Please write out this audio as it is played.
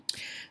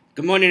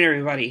Good morning,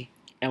 everybody,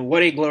 and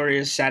what a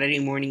glorious Saturday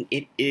morning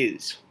it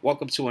is.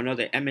 Welcome to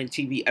another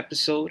MNTV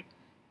episode.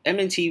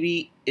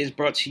 MNTV is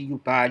brought to you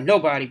by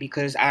nobody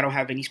because I don't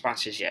have any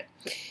sponsors yet.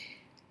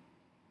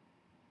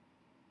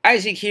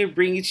 Isaac here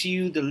bringing to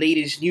you the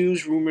latest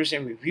news, rumors,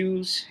 and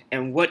reviews,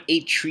 and what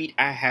a treat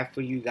I have for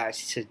you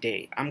guys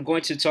today. I'm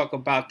going to talk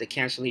about the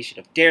cancellation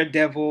of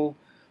DareDevil.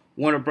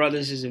 Warner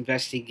Brothers is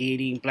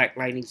investigating Black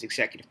Lightning's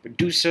executive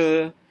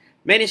producer.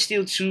 Men of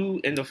Steel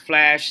 2 and The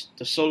Flash,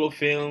 the solo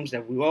films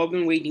that we've all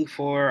been waiting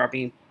for, are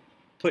being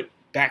put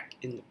back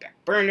in the back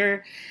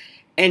burner.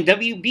 And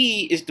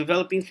WB is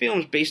developing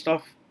films based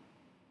off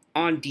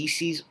on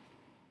DC's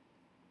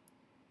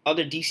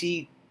other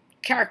DC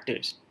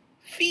characters.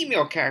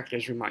 Female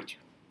characters, remind you.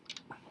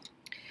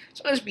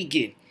 So let's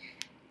begin.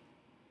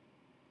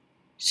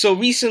 So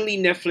recently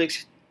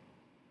Netflix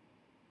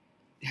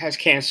has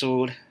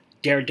canceled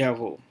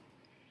Daredevil.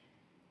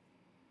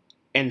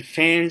 And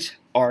fans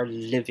are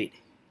livid.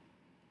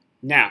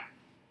 Now,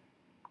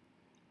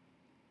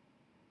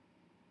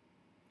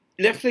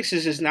 Netflix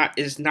is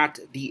not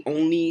the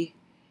only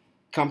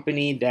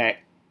company that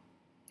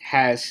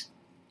has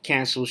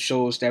canceled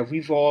shows that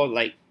we've all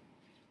liked,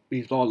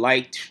 we've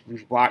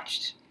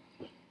watched.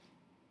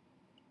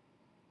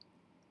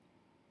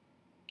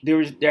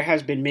 There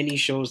has been many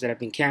shows that have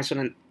been canceled,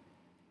 and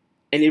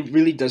it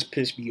really does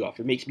piss me off.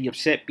 It makes me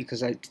upset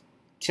because I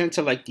tend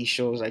to like these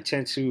shows. I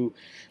tend to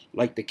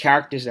like the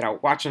characters that I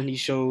watch on these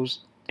shows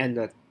and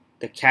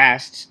the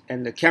casts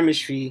and the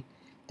chemistry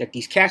that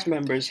these cast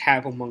members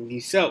have among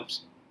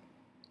themselves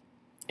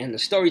and the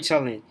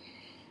storytelling.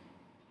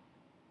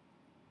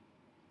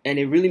 And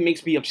it really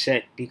makes me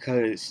upset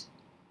because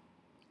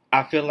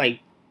I feel like,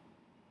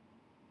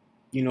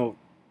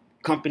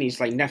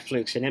 companies like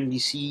Netflix and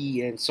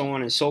NBC and so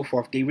on and so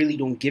forth, they really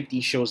don't give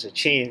these shows a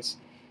chance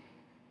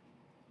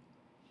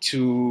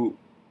to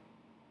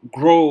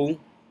grow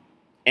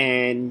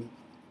and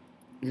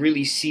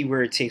really see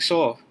where it takes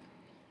off.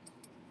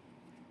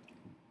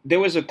 There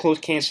was a close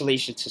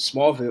cancellation to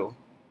Smallville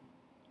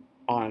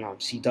on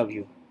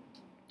CW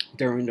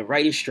during the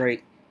writer's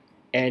strike,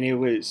 and it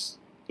was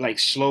like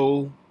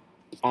slow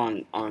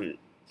on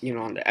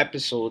the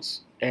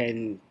episodes,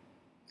 and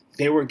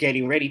they were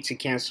getting ready to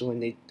cancel,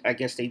 and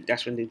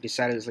that's when they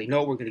decided, it's like,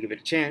 no, we're gonna give it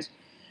a chance.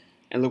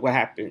 And look what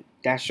happened.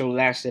 That show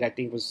lasted, I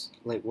think, was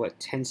like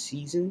 10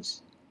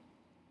 seasons.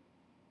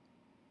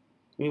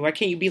 I mean, why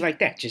can't you be like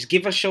that? Just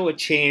give a show a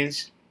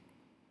chance,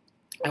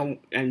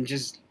 and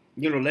just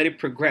let it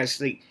progress.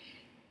 Like,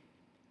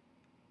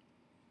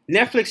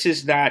 Netflix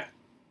is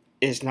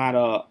not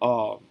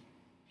a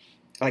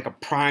like a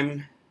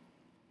prime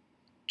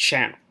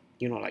channel.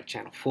 Like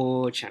Channel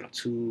 4, Channel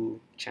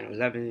 2, Channel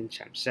 11,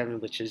 Channel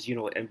 7, which is,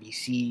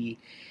 NBC,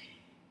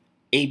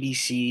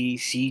 ABC,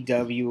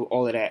 CW,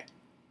 all of that.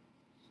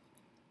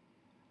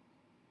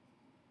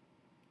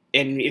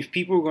 And if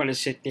people are going to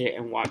sit there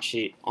and watch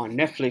it on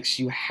Netflix,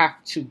 you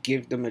have to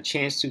give them a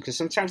chance to, because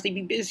sometimes they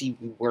be busy.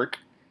 We work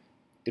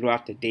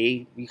throughout the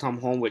day. We come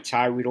home, we're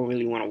tired. We don't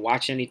really want to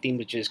watch anything,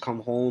 but just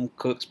come home,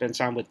 cook, spend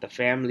time with the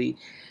family.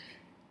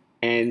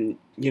 And,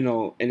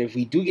 and if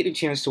we do get a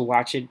chance to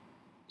watch it,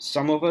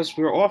 some of us,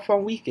 we're off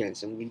on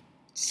weekends, and we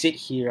sit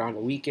here on the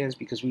weekends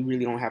because we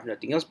really don't have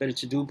nothing else better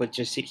to do but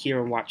just sit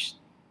here and watch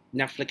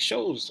Netflix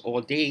shows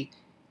all day,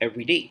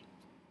 every day.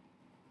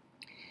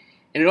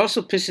 And it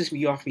also pisses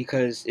me off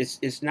because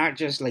it's not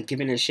just like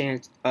giving a show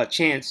a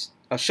chance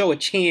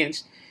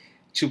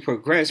to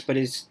progress, but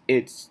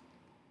it's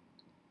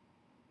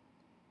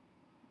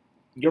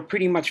you're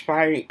pretty much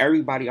firing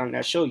everybody on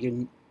that show.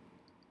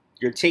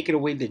 You're taking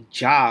away the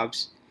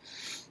jobs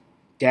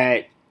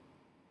that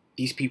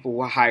these people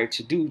were hired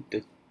to do,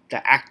 the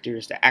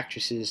actors, the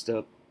actresses,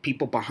 the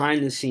people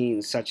behind the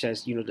scenes, such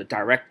as, the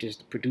directors,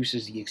 the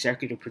producers, the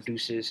executive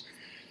producers.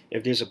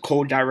 If there's a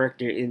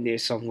co-director in there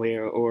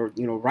somewhere, or,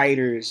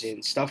 writers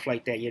and stuff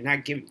like that,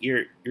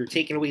 you're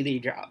taking away their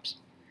jobs.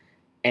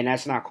 And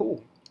that's not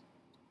cool.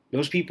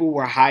 Those people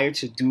were hired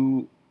to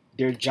do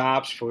their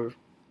jobs to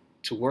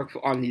work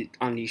on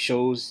these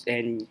shows,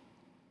 and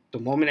the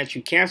moment that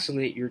you cancel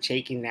it, you're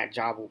taking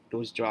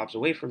those jobs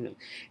away from them.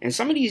 And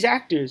some of these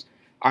actors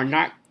are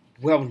not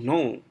well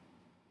known,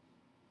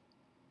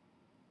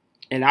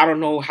 and I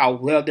don't know how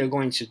well they're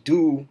going to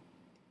do,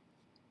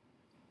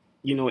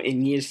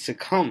 in years to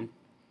come.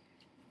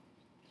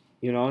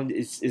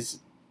 It's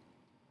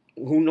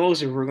who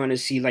knows if we're going to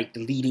see like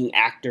the leading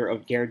actor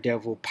of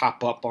Daredevil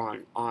pop up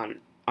on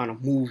a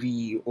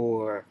movie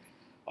or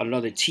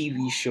another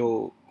TV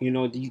show.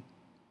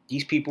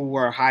 These people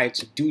were hired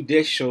to do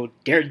this show,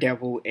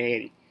 Daredevil,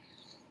 and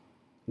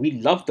we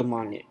loved them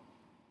on it.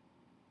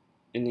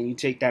 And then you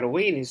take that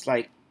away, and it's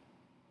like,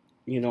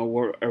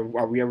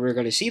 are we ever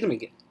going to see them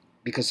again?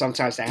 Because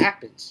sometimes that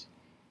happens.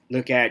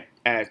 Look at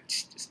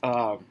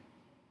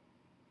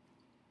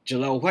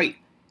Jaleel White.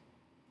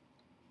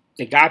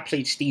 The guy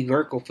played Steve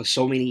Urkel for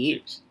so many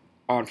years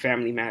on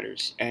Family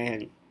Matters,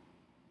 and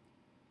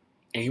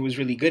he was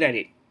really good at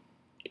it.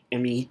 I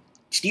mean,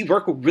 Steve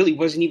Urkel really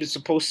wasn't even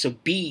supposed to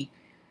be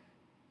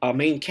a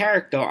main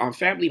character on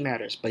Family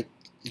Matters, but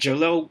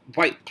Jaleel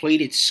White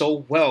played it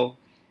so well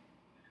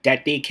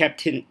that they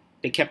kept the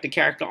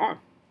character on.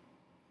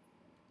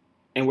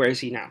 And where is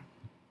he now?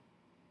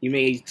 You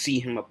may see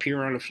him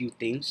appear on a few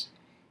things,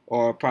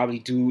 or probably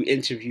do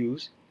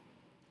interviews,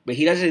 but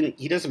he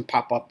doesn't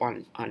pop up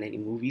on any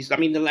movies. I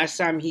mean, the last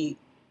time he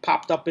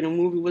popped up in a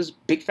movie was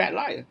Big Fat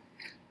Liar,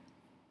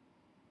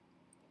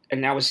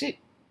 and that was it.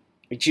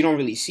 But you don't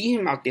really see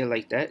him out there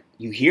like that.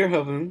 You hear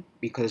of him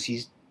because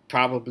he's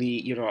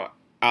probably,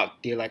 out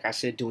there, like I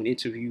said, doing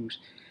interviews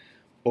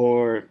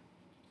or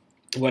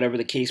whatever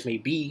the case may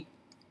be.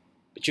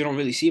 But you don't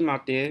really see him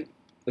out there.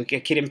 Look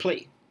at Kid and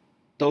Play.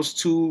 Those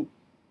two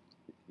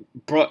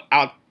brought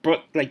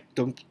like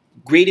the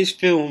greatest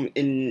film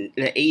in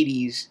the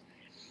 80s,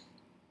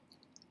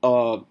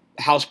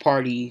 House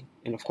Party,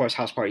 and of course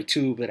House Party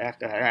 2, but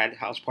after that,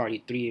 House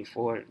Party 3 and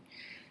 4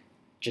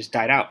 just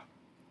died out.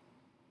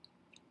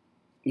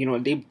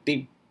 They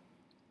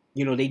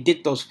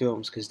did those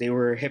films because they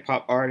were hip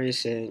hop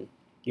artists, and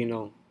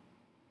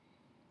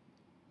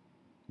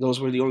those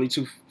were the only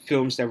two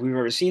films that we've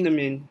ever seen them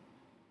in.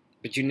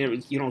 But you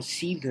don't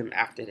see them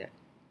after that,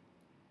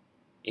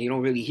 and you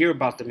don't really hear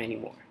about them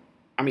anymore.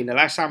 I mean, the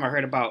last time I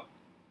heard about,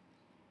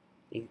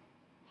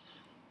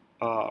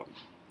 I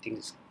think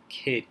this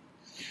kid,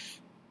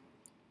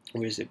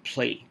 where is it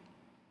Play,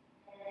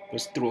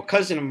 was through a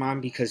cousin of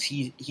mine because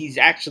he's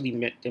actually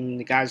met them.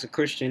 The guy's a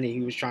Christian, and he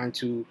was trying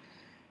to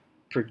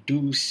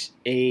produce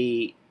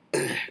a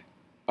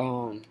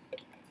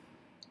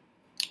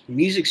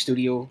music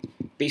studio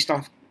based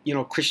off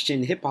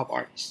Christian hip hop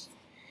artists.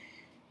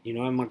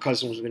 And my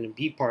cousin was going to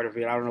be part of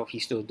it. I don't know if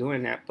he's still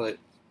doing that, but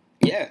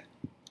yeah,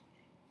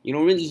 you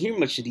don't really hear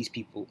much of these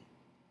people.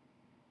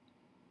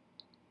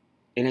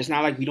 And it's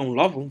not like we don't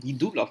love them. We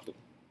do love them,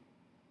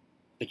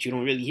 but you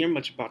don't really hear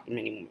much about them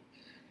anymore.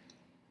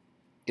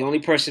 The only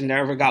person that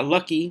ever got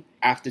lucky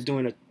after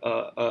doing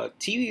a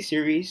TV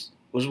series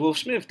was Will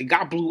Smith. The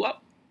guy blew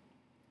up.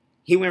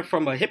 He went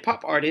from a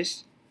hip-hop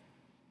artist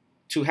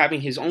to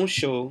having his own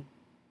show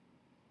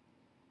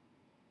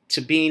to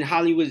being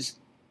Hollywood's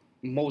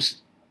most,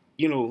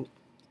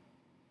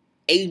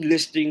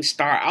 A-listing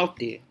star out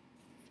there.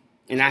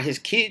 And now his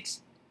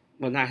kids,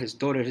 well, not his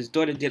daughter. His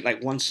daughter did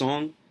like one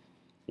song,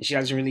 and she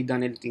hasn't really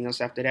done anything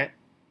else after that.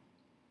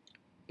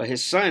 But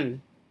his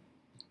son,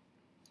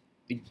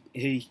 he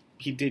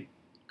did a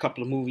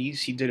couple of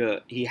movies. He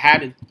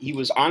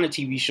was on a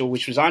TV show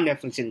which was on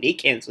Netflix, and they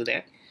canceled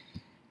that.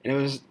 And it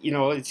was,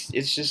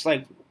 it's just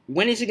like,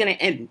 when is it gonna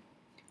end?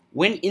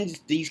 When is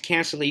these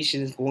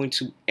cancellations going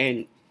to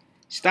end?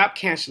 Stop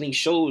canceling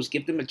shows.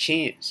 Give them a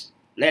chance.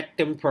 Let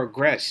them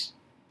progress.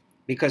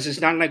 Because it's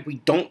not like we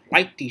don't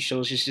like these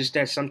shows. It's just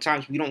that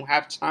sometimes we don't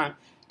have time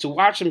to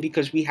watch them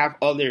because we have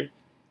other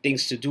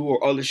things to do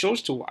or other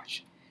shows to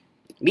watch.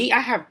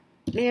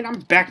 I'm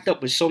backed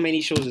up with so many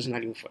shows, it's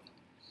not even funny.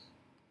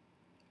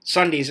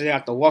 Sundays I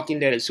got The Walking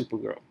Dead and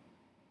Supegirl.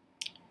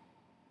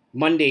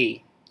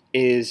 Monday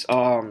is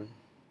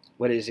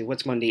what is it?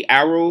 What's Monday?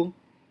 Arrow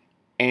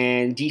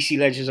and DC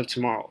Legends of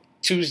Tomorrow.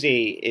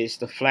 Tuesday is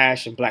The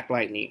Flash and Black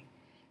Lightning.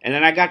 And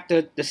then I got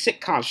the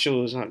sitcom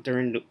shows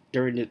during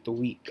the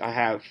week. I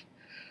have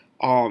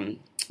the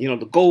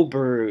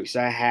Goldbergs.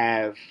 I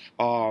have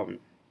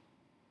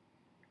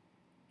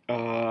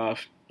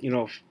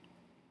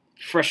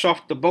Fresh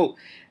Off the Boat.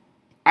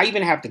 I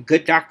even have The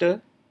Good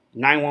Doctor,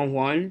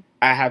 911.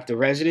 I have The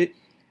Resident.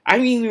 I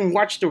didn't even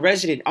watch The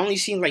Resident. I only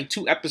seen like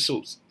 2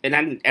 episodes, and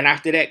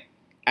after that,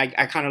 I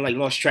kind of like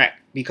lost track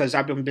because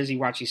I've been busy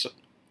watching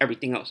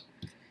everything else.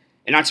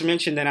 And not to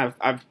mention that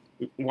I've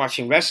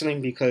watching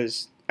wrestling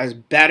because as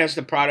bad as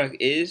the product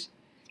is,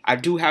 I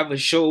do have a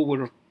show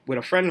with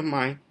a friend of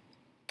mine,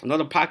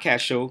 another podcast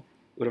show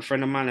with a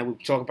friend of mine that we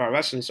talk about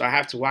wrestling. So I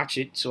have to watch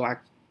it so I,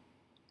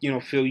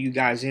 fill you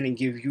guys in and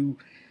give you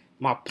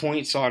my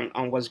points on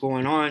what's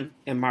going on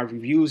and my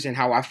reviews and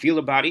how I feel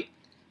about it.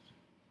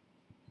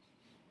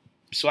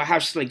 So I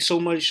have like so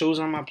much shows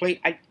on my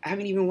plate. I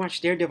haven't even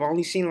watched DareDevil. I've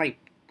only seen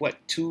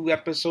 2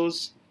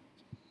 episodes.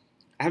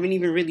 I haven't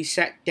even really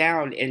sat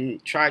down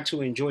and tried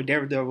to enjoy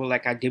DareDevil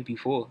like I did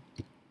before.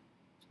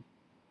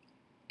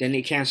 Then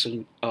they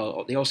canceled.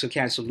 They also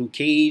canceled Luke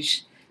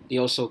Cage. They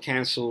also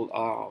canceled.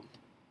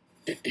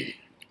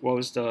 What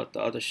was the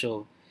other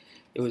show?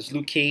 It was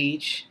Luke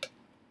Cage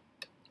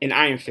and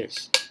Iron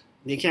Fist.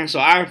 They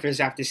canceled Iron Fist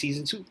after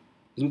season 2.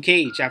 Luke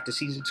Cage after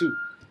season 2.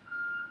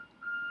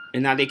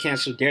 And now they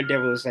canceled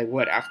DareDevil. It's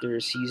after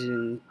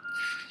season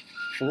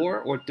 4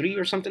 or 3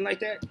 or something like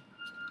that?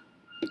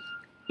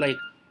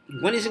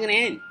 When is it going to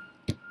end?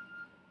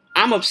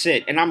 I'm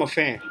upset, and I'm a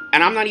fan.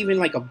 And I'm not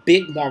even a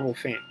big Marvel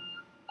fan.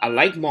 I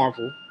like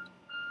Marvel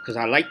because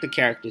I like the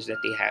characters that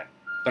they have.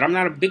 But I'm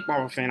not a big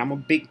Marvel fan. I'm a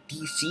big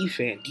DC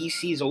fan.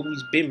 DC has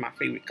always been my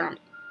favorite comic.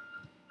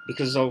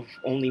 Because of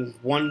only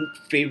one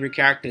favorite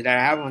character that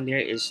I have on there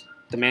is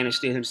the Man of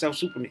Steel himself,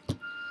 Superman.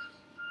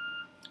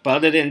 But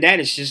other than that,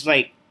 it's just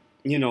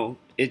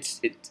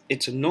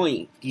it's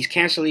annoying. These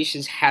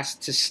cancellations has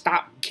to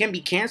stop. You can't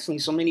be canceling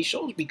so many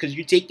shows because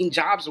you're taking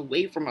jobs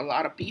away from a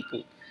lot of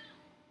people.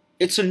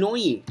 It's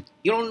annoying.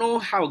 You don't know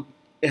how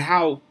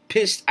how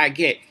pissed I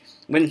get.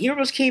 When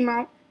Heroes came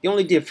out, they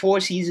only did 4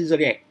 seasons of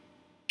that.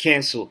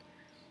 Canceled.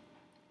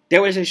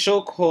 There was a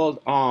show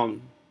called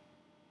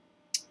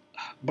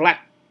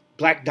Black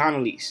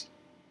Donnellys.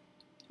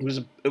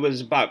 It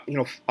was about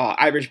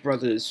Irish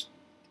brothers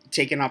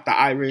taking out the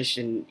Irish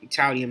and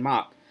Italian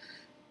mob.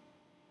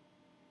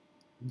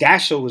 That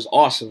show was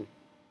awesome.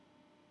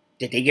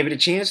 Did they give it a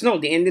chance? No,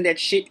 they ended that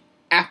shit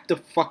after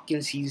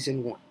fucking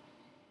season 1.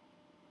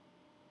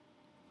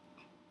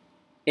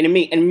 And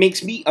it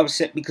makes me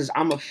upset because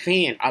I'm a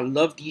fan. I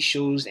love these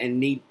shows,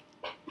 and they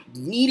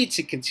needed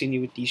to continue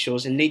with these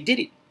shows, and they did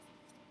it.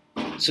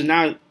 So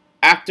now,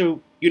 after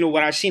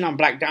what I've seen on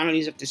Black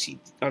Donnellys after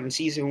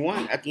season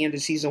 1, at the end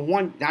of season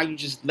 1, now you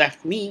just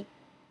left me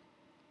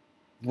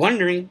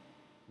wondering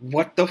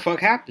what the fuck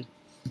happened.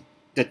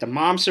 Did the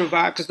mom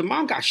survive? Because the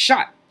mom got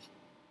shot.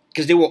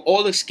 Because they were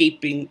all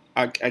escaping,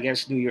 I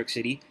guess, New York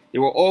City. They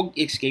were all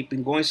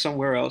escaping, going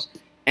somewhere else.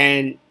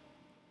 And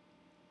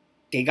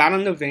they got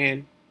on the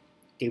van.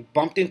 They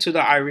bumped into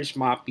the Irish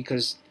mob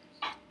because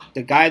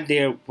the guy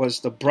there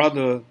was the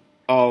brother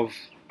of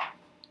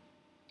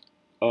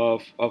the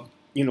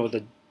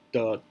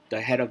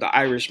head of the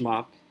Irish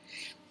mob.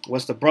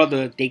 Was the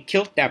brother. They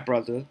killed that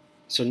brother.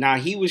 So now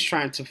he was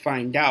trying to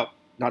find out.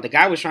 Now the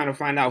guy was trying to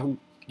find out who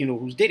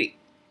did it.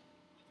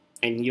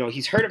 And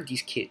he's heard of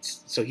these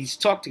kids, so he's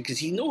talking because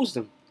he knows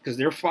them because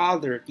their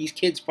father, these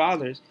kids'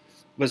 fathers,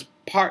 was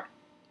part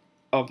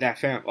of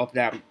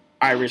that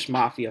Irish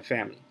mafia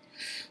family.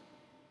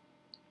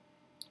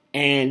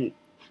 And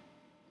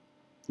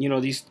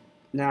these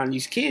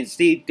kids,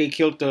 they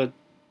killed the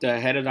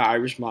head of the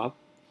Irish mob.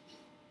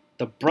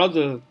 The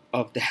brother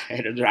of the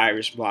head of the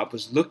Irish mob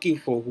was looking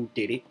for who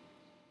did it,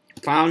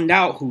 found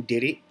out who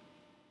did it,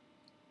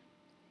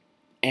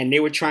 and they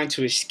were trying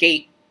to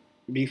escape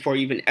before it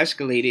even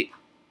escalated,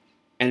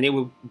 and they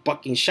were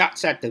bucking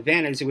shots at the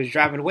van as it was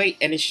driving away,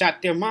 and it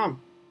shot their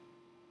mom.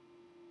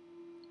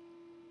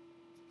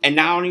 And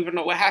now I don't even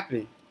know what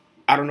happened.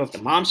 I don't know if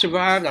the mom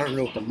survived. I don't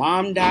know if the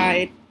mom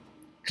died,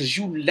 because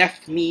you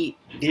left me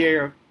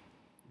there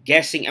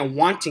guessing and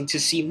wanting to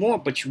see more,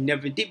 but you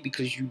never did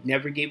because you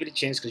never gave it a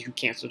chance because you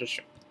canceled the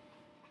show.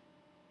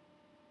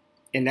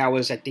 And that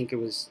was, I think it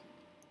was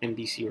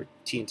NBC or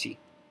TNT.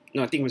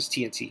 No, I think it was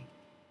TNT,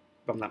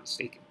 if I'm not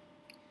mistaken.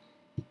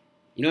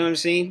 You know what I'm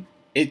saying?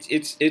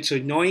 It's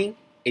annoying.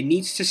 It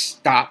needs to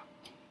stop,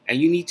 and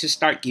you need to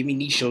start giving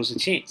these shows a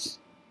chance.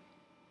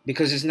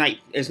 Because it's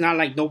not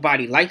like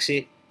nobody likes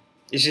it.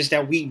 It's just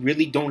that we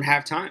really don't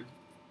have time.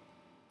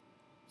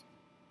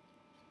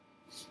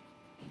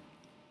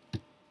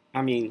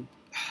 I mean,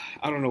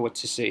 I don't know what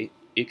to say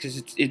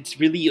because it's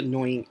really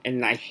annoying,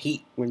 and I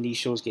hate when these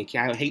shows get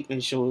canceled. I hate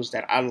when shows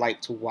that I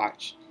like to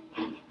watch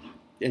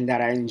and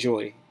that I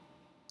enjoy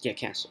get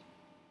canceled.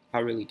 I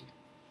really do.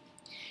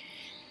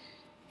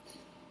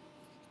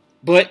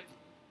 But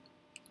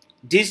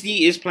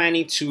Disney is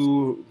planning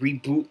to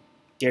reboot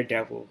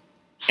DareDevil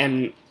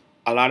and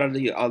a lot of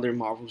the other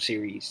Marvel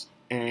series,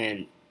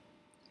 and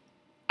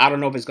I don't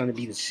know if it's going to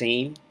be the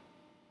same,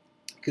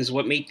 because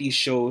what made these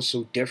shows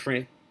so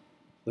different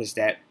was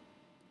that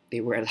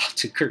they were allowed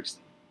to curse.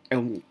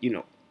 And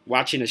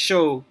watching a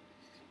show,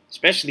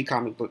 especially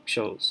comic book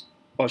shows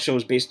or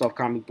shows based off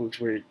comic books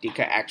where they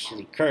can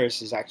actually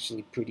curse, is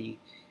actually pretty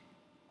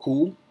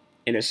cool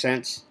in a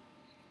sense,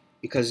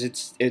 because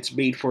it's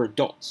made for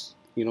adults.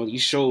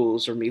 These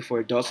shows are made for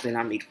adults. They're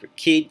not made for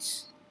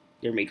kids.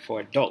 They're made for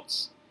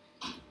adults.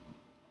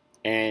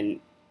 And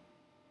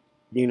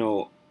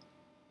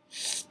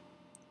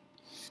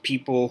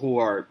people who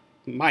are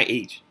my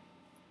age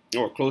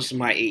or close to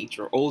my age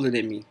or older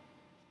than me,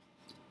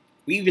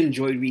 we've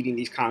enjoyed reading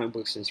these comic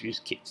books since we was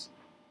kids.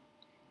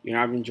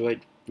 I've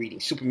enjoyed reading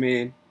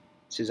Superman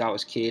since I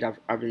was a kid.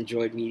 I've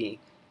enjoyed reading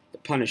The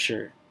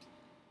Punisher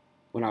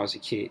when I was a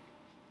kid.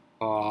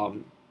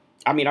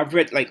 I've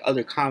read like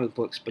other comic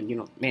books, but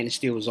Man of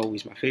Steel was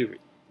always my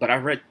favorite. But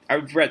I've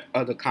read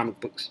other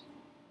comic books.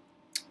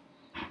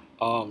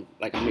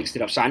 Like I mixed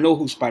it up. So I know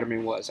who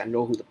Spider-Man was. I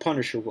know who the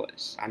Punisher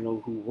was. I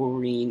know who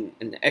Wolverine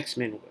and the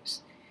X-Men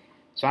was.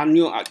 So I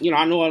know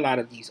a lot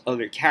of these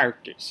other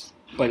characters.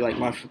 But like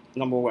my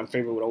number one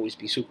favorite would always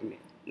be Superman,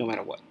 no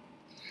matter what.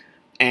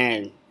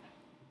 And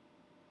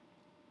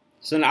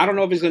so I don't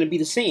know if it's going to be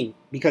the same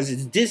because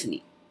it's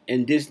Disney.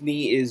 And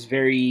Disney is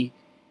very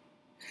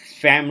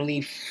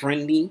family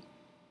friendly.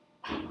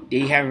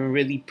 They haven't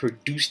really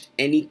produced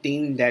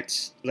anything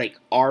that's like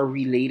R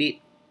related.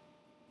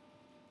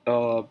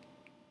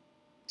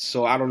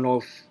 So I don't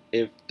know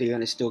if they're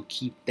gonna still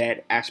keep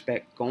that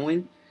aspect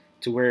going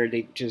to where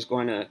they just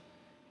gonna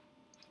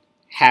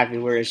have it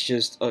where it's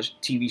just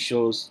TV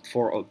shows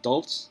for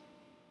adults.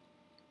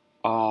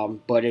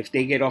 But if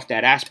they get off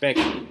that aspect,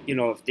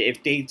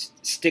 if they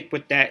stick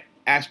with that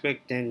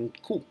aspect, then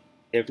cool.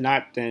 If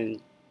not,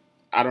 then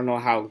I don't know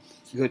how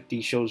good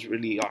these shows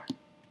really are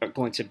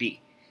going to be.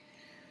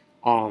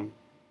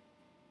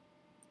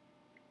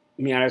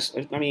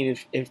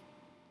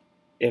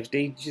 If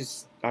they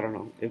just, I don't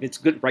know, if it's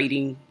good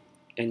writing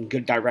and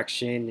good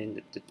direction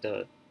and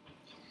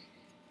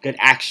good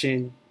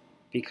action,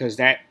 because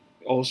that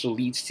also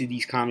leads to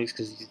these comics,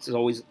 because it's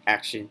always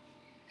action.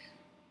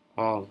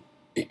 Um,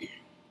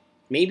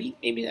 maybe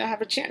I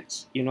have a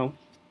chance,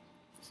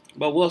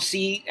 But we'll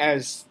see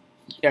as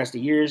the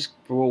years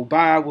roll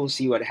by. We'll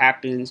see what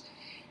happens.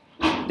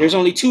 There's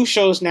only 2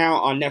 shows now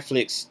on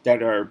Netflix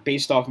that are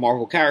based off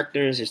Marvel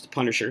characters. There's The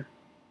Punisher,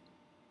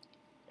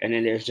 and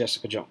then there's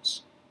Jessica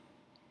Jones.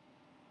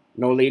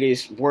 No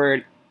latest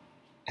word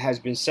has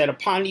been said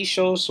upon these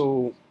shows,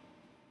 so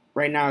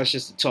right now it's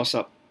just a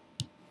toss-up,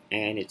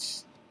 and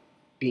it's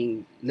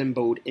being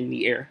limboed in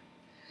the air.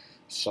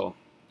 So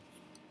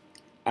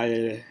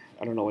I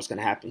don't know what's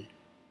gonna happen,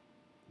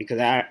 because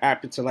I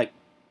happen to like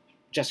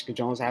Jessica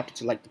Jones. I happen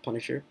to like The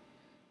Punisher.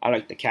 I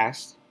like the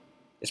cast,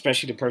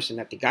 especially the person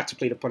that they got to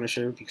play the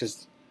Punisher,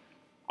 because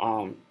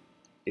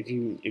if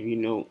you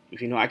know,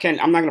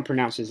 I'm not gonna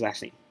pronounce his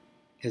last name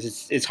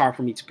because it's hard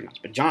for me to pronounce.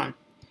 But John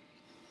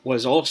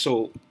was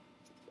also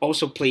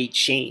played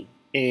Shane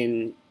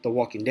in The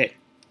Walking Dead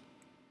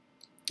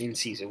in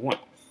season 1,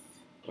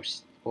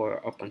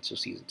 or up until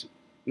season 2.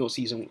 No,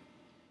 season 1,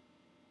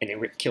 and then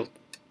Rick killed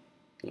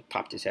him,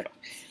 popped his head off,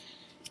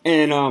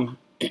 and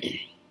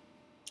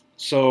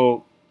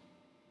so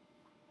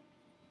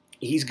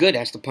he's good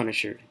as the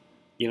Punisher.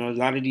 A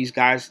lot of these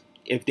guys,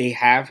 if they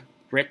have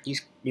read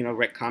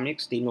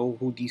comics, they know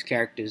who these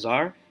characters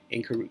are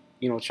and could,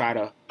 try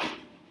to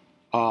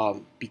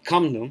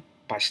become them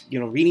by,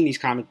 reading these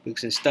comic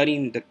books and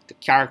studying the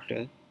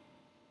character.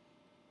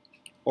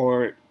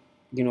 Or,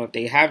 if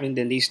they haven't,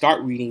 then they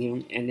start reading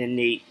him, and then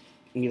they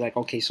be like,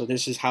 okay, so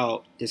this is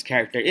how this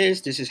character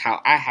is. This is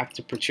how I have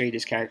to portray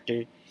this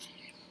character,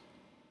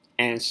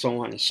 and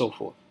so on and so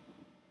forth.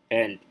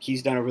 And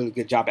he's done a really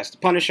good job as the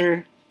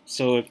Punisher.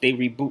 So if they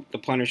reboot the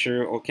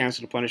Punisher or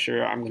cancel the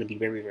Punisher, I'm going to be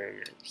very, very,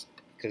 very upset.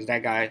 Because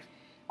that guy,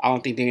 I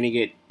don't think they're going to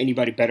get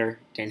anybody better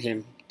than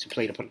him to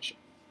play the Punisher.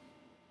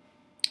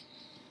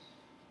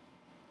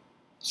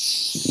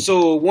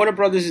 So Warner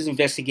Brothers is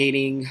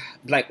investigating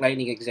Black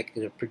Lightning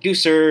executive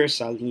producer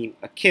Salim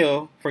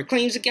Akil for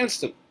claims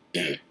against him.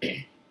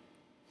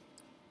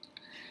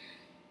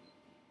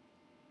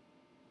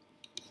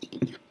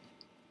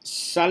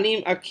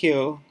 Salim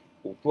Akil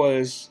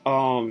was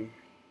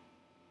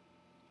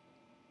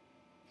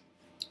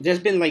there's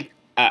been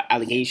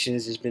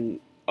allegations. There's been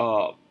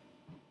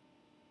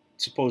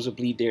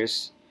supposedly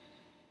there's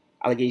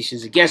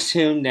allegations against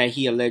him that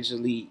he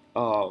allegedly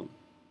had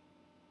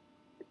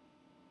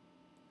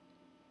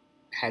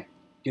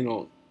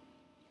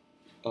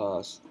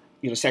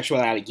sexual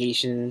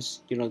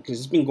allegations, because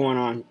it's been going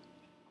on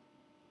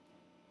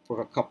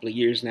for a couple of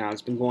years now.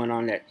 It's been going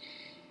on that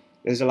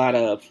there's a lot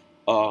of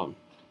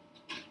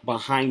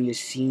behind the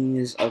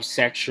scenes of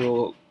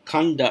sexual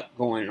conduct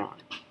going on,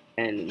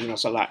 and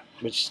it's a lot,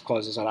 which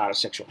causes a lot of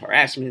sexual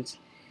harassment,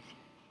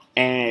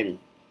 and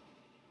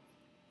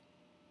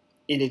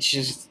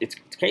it's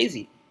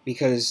crazy,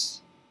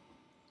 because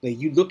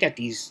you look at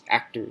these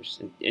actors,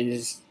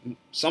 and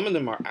some of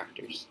them are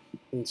actors,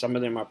 and some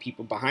of them are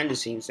people behind the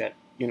scenes that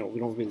we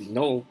don't really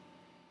know,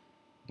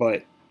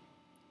 but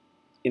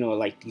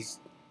these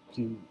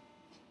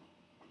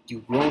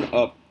you've grown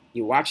up,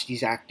 you watch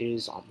these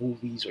actors on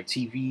movies or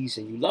TVs,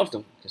 and you love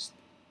them,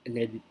 and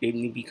then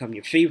they become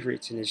your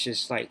favorites, and it's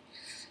just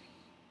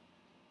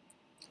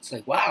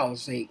wow,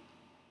 then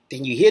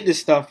you hear this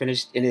stuff, and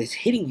it's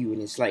hitting you,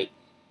 and it's like,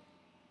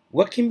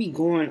 what can be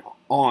going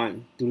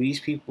on through these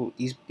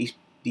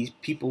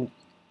people's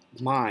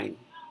mind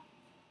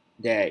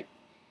that,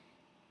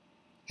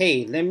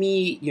 hey, let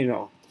me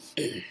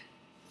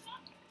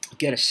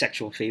get a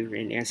sexual favor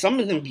in there, and some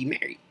of them be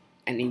married,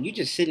 and then you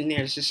just sitting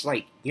there, it's just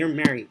like, you're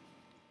married,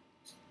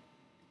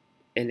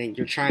 and then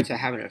you're trying to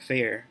have an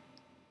affair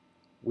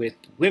with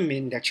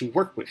women that you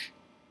work with.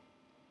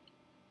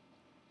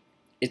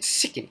 It's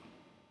sickening.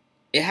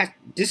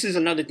 This is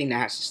another thing that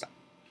has to stop,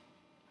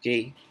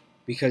 okay?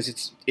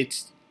 Because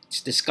it's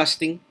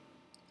disgusting.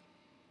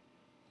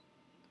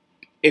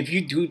 If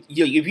you do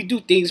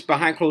things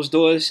behind closed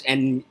doors,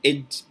 and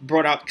it's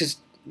brought out, because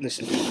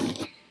listen,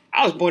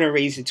 I was born and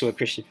raised into a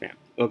Christian family,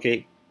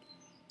 okay?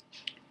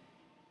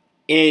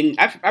 And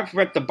I've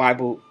read the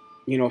Bible,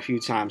 a few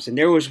times, and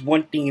there was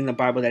one thing in the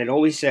Bible that it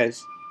always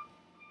says,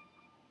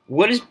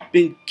 what has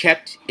been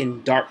kept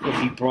in dark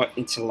will be brought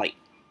into light,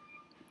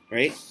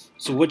 right?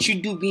 So what you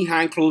do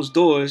behind closed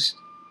doors,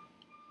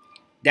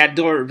 that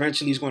door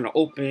eventually is going to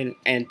open,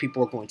 and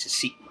people are going to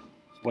see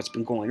what's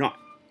been going on.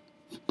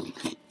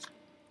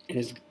 And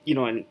it's,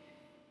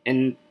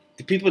 and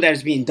the people that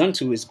is being done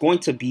to is going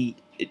to be,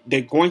 they're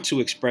going to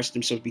express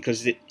themselves,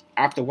 because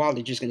after a while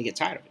they're just going to get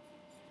tired of it.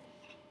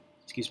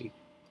 Excuse me.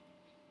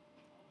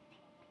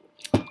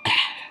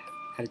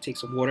 Had to take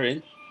some water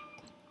in.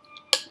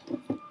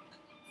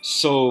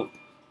 So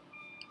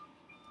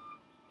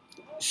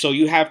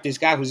you have this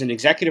guy who's an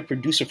executive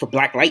producer for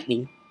Black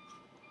Lightning,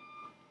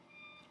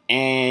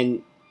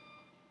 and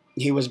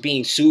he was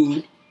being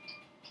sued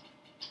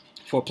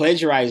for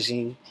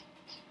plagiarizing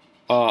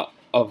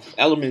of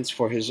elements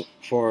for his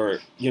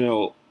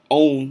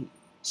own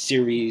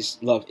series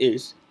Love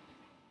Is,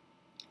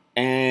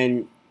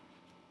 and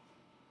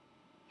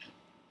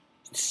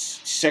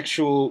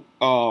sexual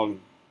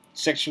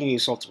sexually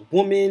assault a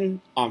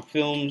woman on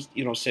films,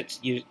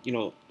 sex,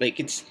 like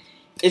it's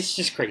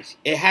just crazy.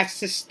 It has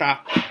to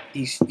stop.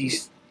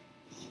 These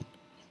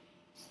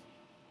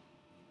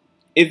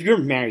If you're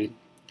married,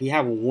 if you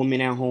have a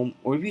woman at home,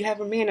 or if you have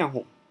a man at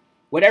home,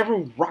 whatever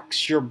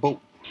rocks your boat,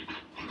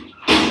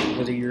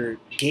 whether you're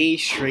gay,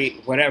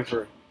 straight,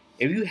 whatever,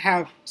 if you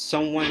have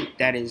someone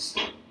that is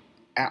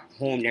at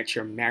home that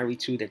you're married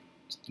to, that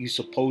you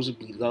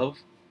supposedly love,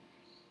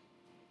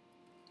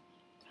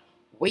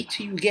 wait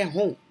till you get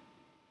home.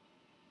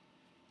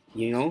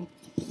 You know,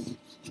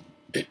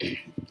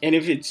 and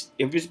if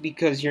it's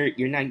because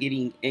you're not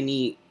getting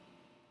any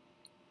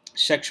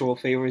sexual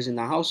favors in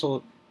the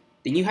household,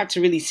 then you have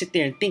to really sit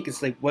there and think.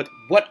 It's like, what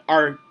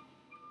are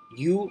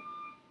you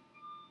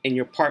and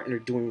your partner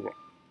doing wrong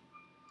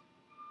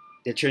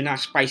that you're not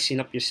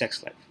spicing up your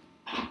sex life?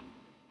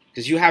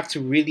 Because you have to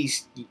really,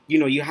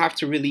 you have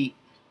to really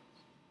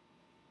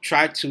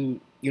try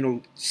to,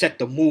 set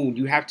the mood.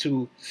 You have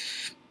to,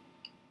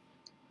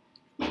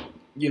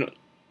 you know,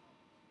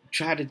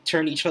 try to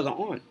turn each other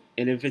on.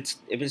 And if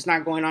it's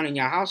not going on in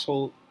your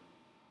household,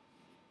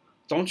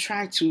 don't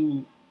try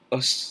to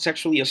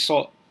sexually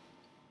assault,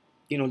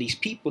 these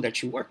people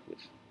that you work with,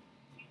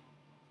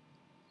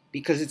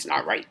 because it's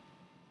not right.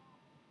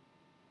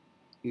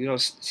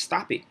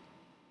 Stop it.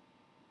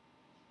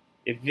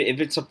 If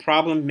it's a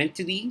problem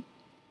mentally,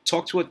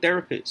 talk to a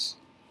therapist.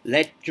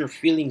 Let your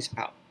feelings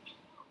out.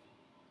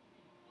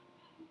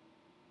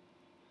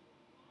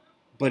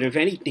 But if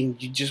anything,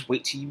 you just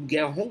wait till you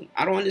get home.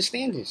 I don't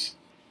understand this.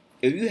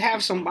 If you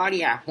have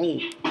somebody at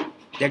home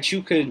that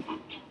you could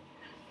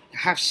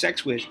have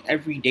sex with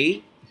every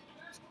day,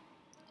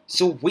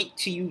 so wait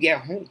till you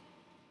get home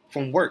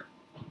from work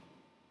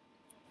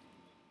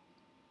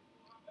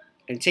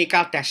and take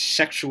out that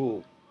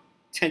sexual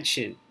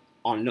tension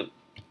on them.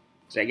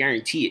 Because I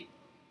guarantee it,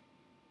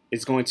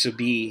 it's going to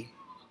be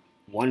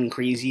one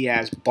crazy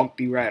ass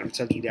bumpy ride. I'm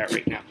telling you that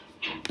right now.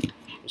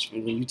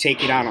 When you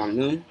take it out on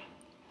them,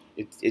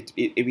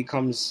 it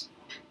becomes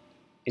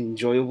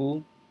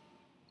enjoyable,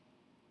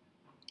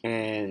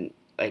 and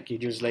like you're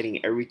just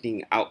letting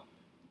everything out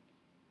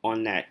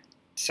on that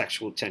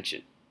sexual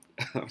tension.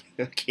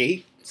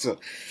 Okay, so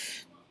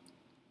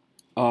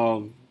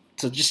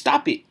just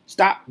stop it.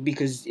 Stop,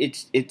 because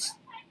it's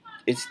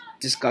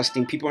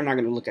disgusting. People are not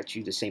going to look at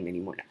you the same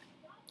anymore now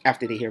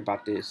after they hear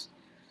about this.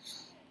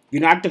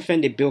 I've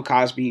defended Bill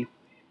Cosby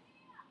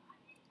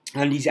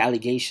on these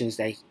allegations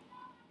that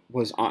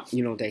was on,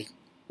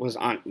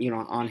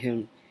 on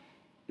him,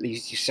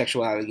 these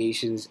sexual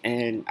allegations,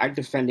 and I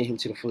defended him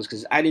to the fullest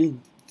because I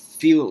didn't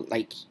feel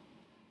like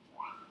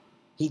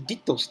he did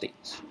those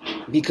things,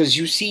 because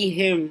you see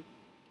him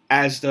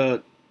as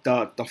the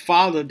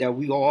father that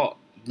we all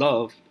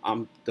love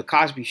on the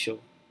Cosby Show,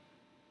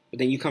 but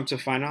then you come to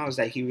find out is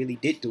that he really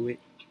did do it,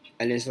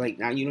 and it's like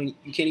now you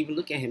can't even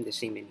look at him the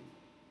same anymore.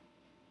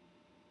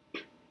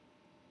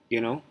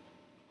 You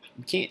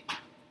can't,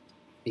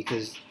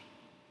 because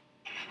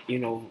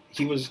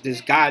he was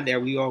this guy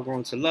that we all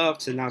grown to love,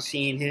 to now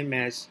seeing him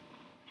as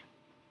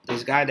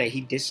this guy that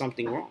he did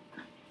something wrong.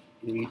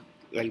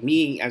 Like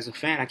me as a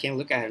fan, I can't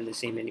look at him the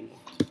same anymore,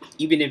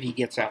 even if he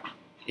gets out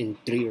in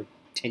 3 or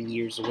 10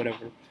 years or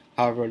whatever,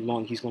 however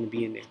long he's going to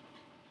be in there.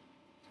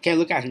 Can't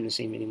look at him the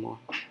same anymore.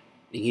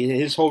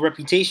 His whole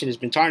reputation has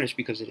been tarnished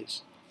because of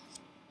this.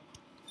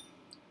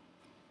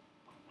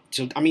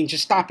 So,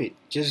 just stop it.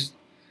 Just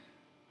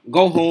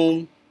go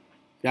home.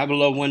 You have a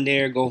loved one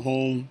there, go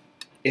home.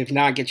 If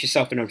not, get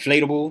yourself an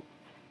inflatable.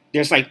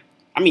 There's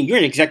you're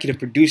an executive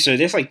producer.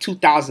 There's like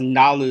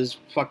 $2,000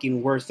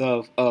 fucking worth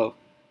of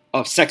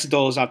sex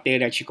dolls out there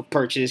that you could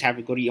purchase, have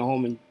it go to your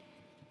home, and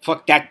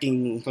fuck that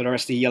thing for the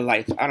rest of your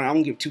life. I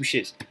don't give two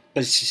shits.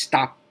 But just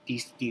stop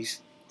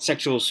these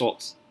sexual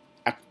assaults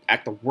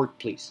at the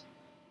workplace.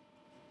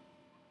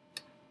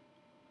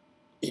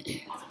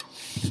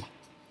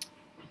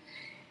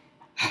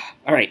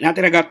 All right, now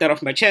that I got that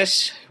off my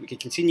chest, we can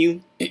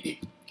continue.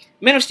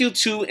 Man of Steel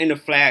 2 and The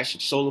Flash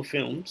solo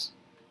films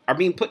are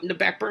being put in the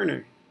back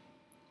burner,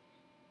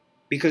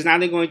 because now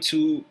they're going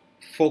to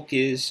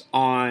focus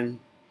on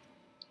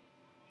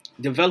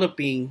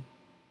developing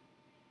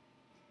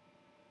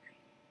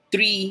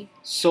 3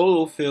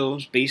 solo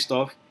films based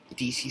off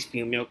DC's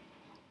female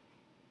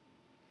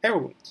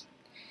heroines.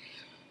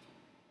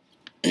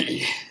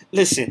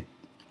 Listen,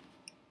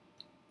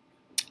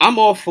 I'm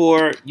all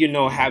for,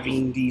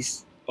 having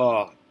these,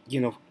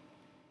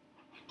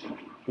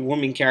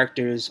 women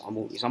characters on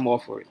movies. I'm all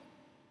for it.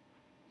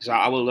 So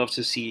I would love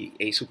to see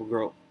a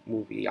Supergirl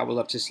movie. I would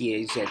love to see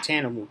a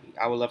Zatanna movie.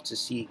 I would love to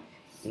see,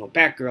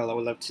 Batgirl. I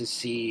would love to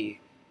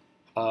see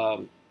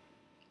Catwoman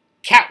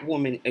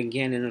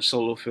again in a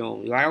solo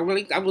film. I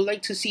would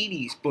like to see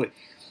these, but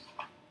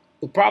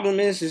the problem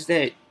is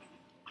that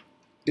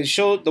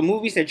the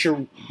movies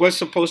that was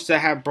supposed to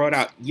have brought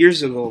out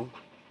years ago,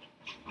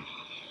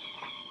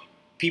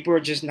 people are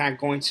just not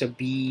going to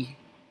be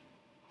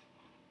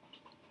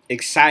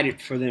excited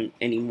for them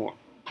anymore.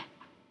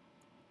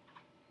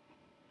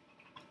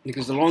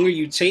 Because the longer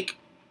you take,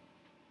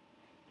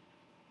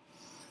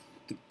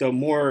 the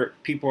more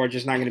people are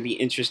just not going to be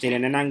interested,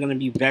 and they're not going to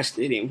be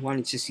vested in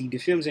wanting to see the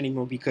films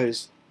anymore,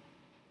 because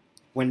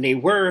when they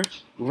were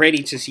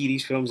ready to see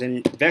these films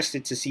and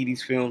vested to see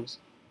these films,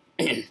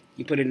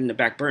 you put it in the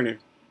back burner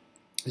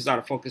and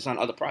start to focus on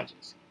other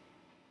projects.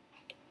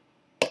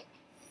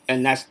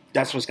 And that's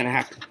what's going to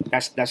happen.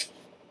 That's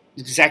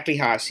exactly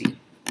how I see it.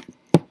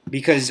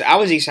 Because I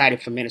was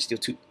excited for Man of Steel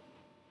 2.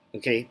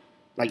 Okay?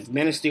 Like,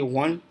 Man of Steel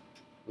 1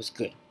 was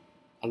good.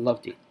 I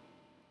loved it.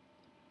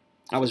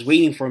 I was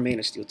waiting for Man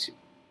of Steel 2.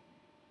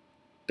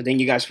 But then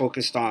you guys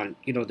focused on,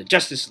 the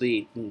Justice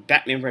League and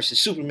Batman vs.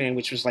 Superman,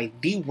 which was like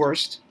the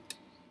worst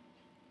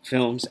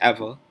films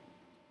ever.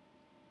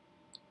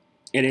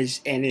 And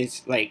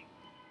it's like,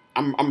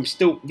 I'm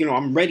still,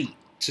 I'm ready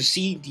to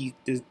see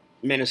the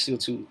Man of Steel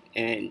 2,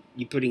 and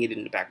you putting it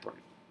in the back burner.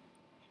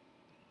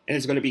 And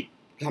it's going to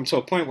come to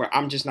a point where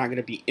I'm just not going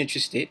to be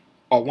interested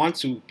or want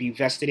to be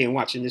vested in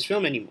watching this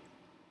film anymore.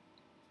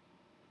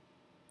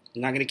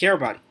 I'm not going to care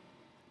about it.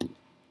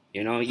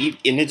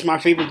 And it's my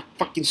favorite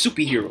fucking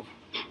superhero,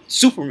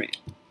 Superman.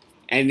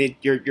 And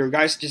your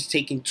guys just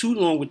taking too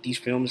long with these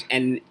films,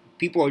 and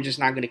people are just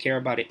not going to care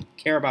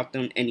about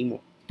them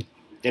anymore.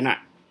 They're not.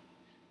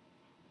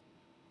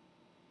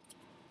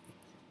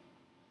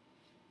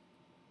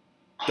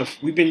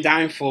 We've been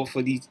dying for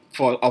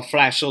a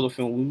Flash solo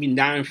film. We've been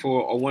dying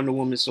for a Wonder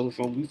Woman solo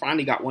film. We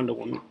finally got Wonder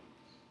Woman.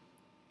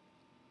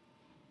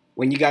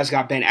 When you guys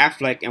got Ben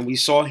Affleck and we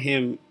saw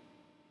him,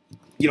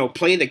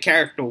 play the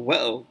character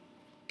well,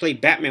 play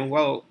Batman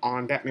well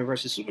on Batman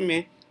vs.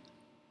 Superman,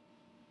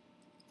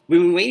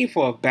 we've been waiting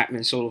for a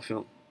Batman solo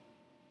film.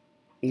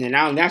 And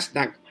now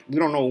we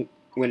don't know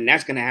when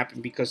that's going to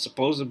happen, because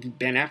supposedly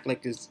Ben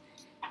Affleck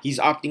he's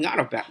opting out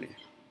of Batman.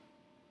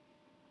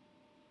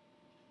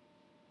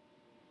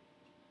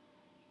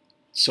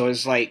 So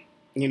it's like,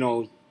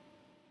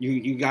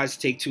 you guys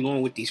take too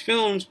long with these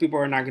films. People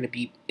are not going to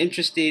be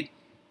interested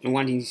in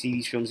wanting to see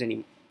these films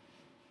anymore.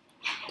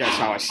 That's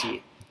how I see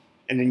it.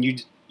 And then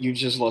you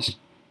just lost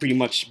pretty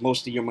much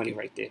most of your money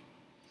right there.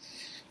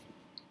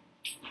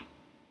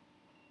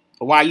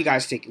 But why are you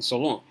guys taking so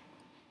long?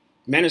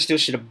 Man of Steel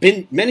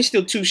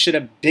 2 should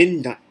have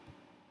been done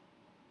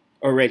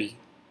already.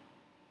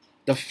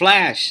 The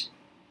Flash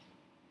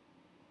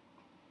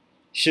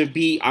should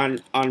be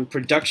on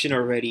production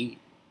already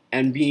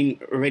and being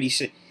already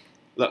set.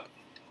 Look,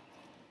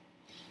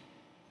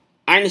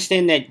 I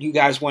understand that you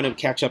guys want to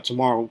catch up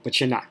tomorrow, but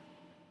you're not.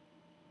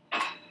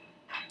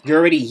 You're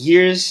already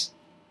years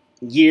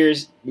and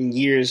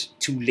years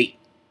too late.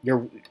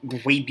 You're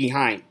way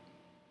behind.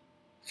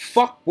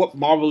 Fuck what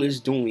Marvel is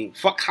doing.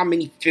 Fuck how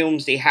many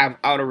films they have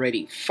out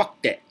already.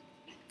 Fuck that.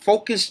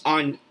 Focus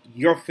on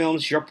your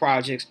films, your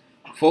projects.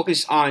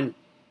 Focus on,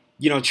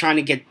 trying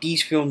to get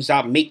these films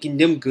out, making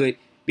them good,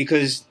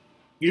 because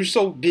you're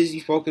so busy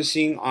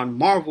focusing on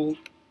Marvel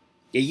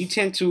that you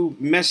tend to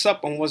mess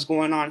up on what's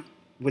going on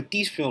with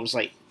these films.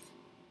 Like,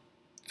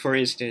 for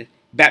instance,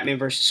 Batman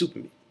vs.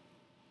 Superman.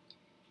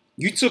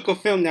 You took a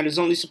film that is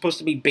only supposed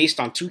to be based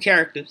on 2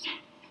 characters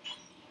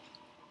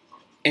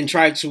and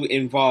tried to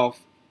involve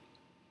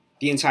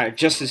the entire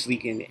Justice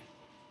League in there.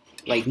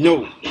 Like,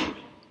 no.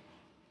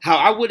 How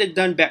I would have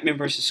done Batman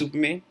vs.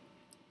 Superman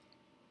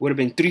would have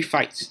been 3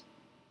 fights.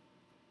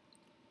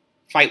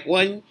 Fight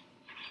 1,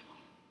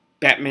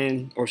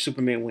 Batman or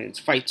Superman wins.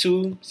 Fight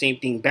 2, same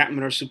thing,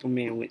 Batman or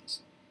Superman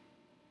wins.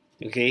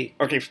 Okay,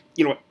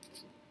 you know what?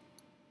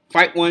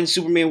 Fight 1,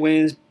 Superman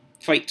wins.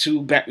 Fight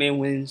 2, Batman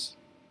wins.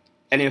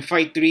 And then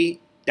fight 3,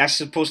 that's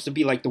supposed to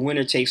be like the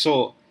winner takes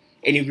all.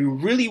 And if you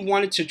really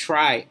wanted to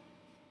try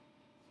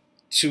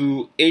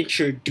to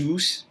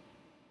introduce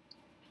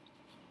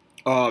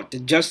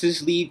the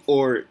Justice League,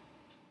 or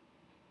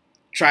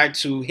try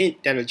to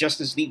hint that a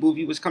Justice League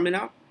movie was coming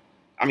out,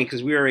 I mean,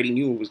 because we already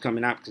knew it was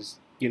coming out, because,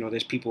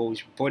 there's people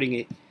always reporting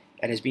it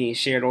and it's being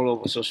shared all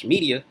over social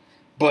media.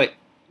 But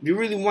if you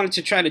really wanted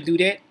to try to do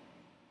that,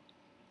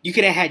 you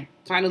could have had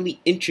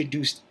finally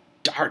introduced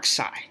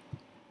Darkseid.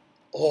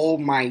 Oh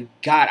my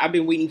God, I've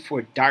been waiting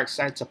for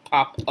Darkseid to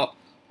pop up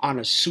on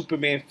a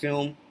Superman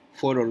film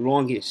for the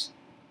longest.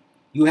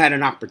 You had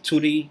an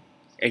opportunity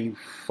and you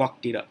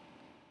fucked it up.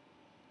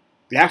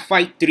 That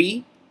fight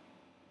 3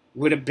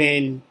 would have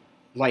been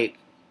like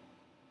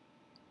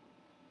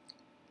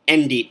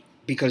ended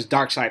because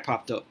Darkseid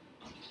popped up,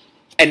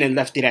 and then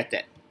left it at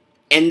that.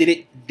 Ended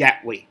it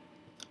that way,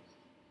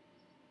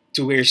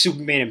 to where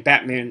Superman and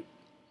Batman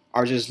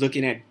are just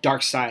looking at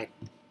Darkseid,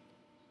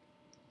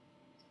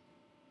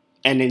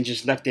 and then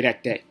just left it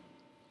at that.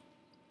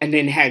 And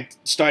then had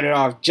started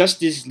off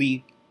Justice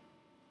League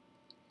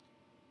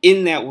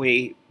in that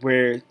way,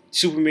 where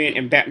Superman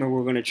and Batman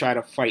were going to try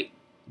to fight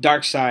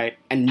Darkseid,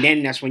 and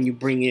then that's when you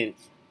bring in,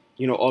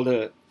 all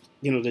the,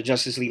 the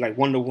Justice League, like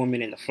Wonder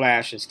Woman and the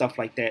Flash and stuff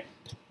like that.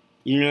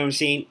 You know what I'm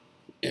saying?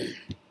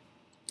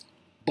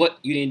 But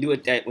you didn't do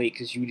it that way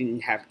because you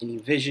didn't have any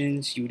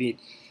visions.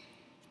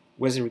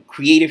 Wasn't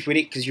creative with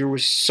it because you were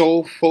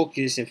so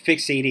focused and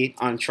fixated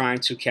on trying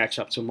to catch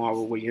up to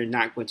Marvel, where you're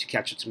not going to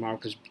catch up to Marvel,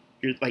 because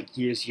you're like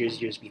years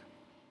behind.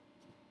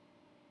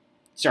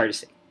 Sorry to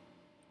say,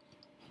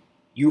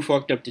 you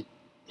fucked up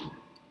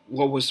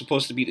what was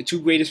supposed to be the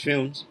two greatest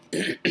films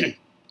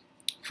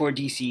for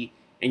DC,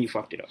 and you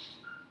fucked it up.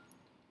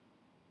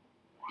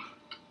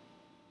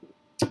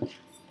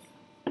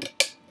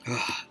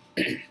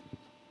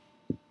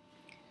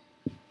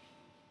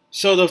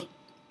 So the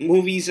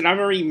movies, and I've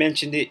already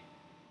mentioned it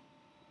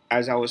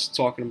as I was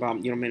talking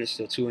about, Man of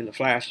Steel 2 and The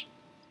Flash.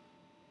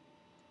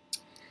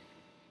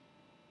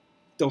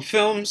 The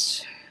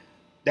films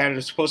that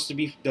are supposed to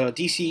be the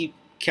DC,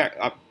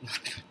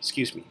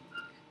 excuse me,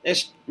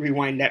 let's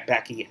rewind that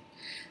back again.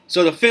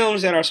 So the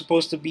films that are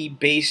supposed to be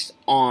based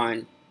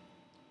on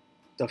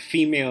the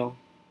female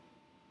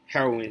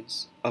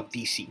heroines of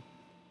DC,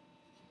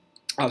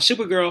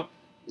 Supergirl,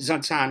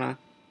 Zatanna,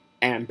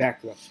 and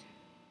Batgirl.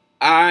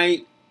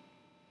 I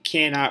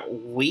cannot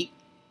wait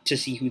to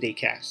see who they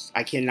cast.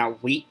 I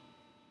cannot wait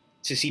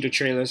to see the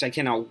trailers. I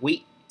cannot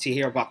wait to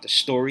hear about the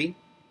story.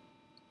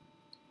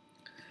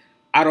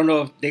 I don't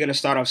know if they're going to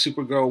start off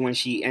Supergirl when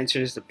she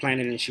enters the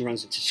planet and she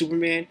runs into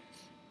Superman.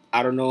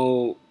 I don't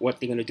know what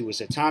they're going to do with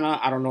Zatanna.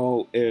 I don't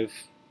know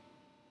if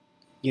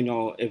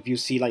you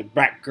see like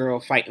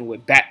Batgirl fighting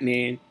with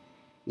Batman,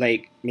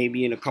 like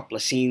maybe in a couple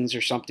of scenes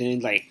or something.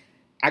 Like,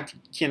 I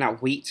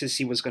cannot wait to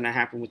see what's going to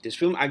happen with this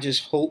film. I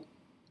just hope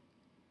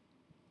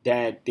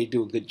that they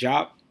do a good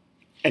job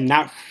and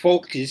not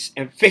focus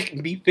and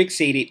be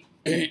fixated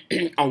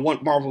on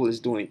what Marvel is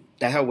doing.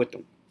 The hell with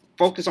them.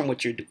 Focus on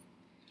what you're doing.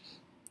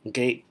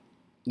 Okay?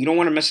 You don't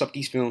want to mess up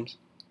these films.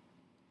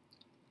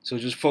 So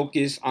just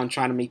focus on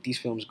trying to make these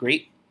films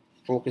great.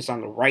 Focus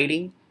on the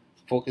writing.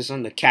 Focus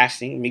on the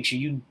casting. Make sure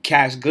you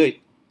cast good.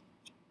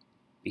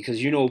 Because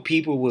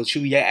people will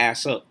chew your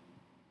ass up.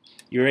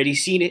 You already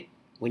seen it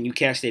when you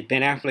casted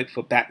Ben Affleck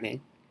for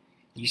Batman.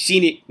 You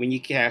seen it when you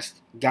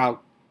cast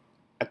Gal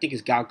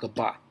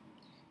Gadot.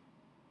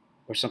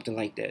 Or something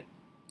like that.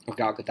 Or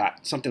Gal Gadot.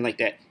 Something like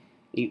that.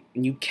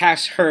 You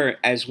cast her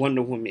as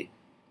Wonder Woman.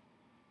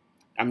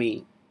 I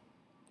mean,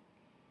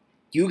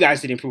 you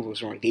guys didn't prove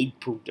us wrong. They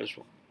proved us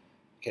wrong.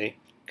 Okay?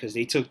 Because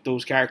they took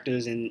those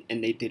characters and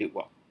they did it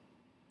well.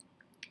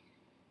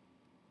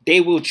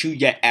 They will chew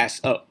your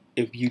ass up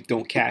if you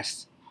don't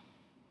cast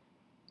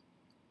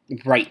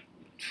right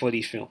for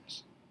these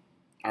films.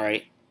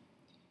 Alright?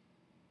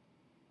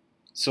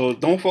 So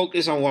don't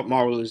focus on what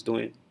Marvel is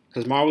doing.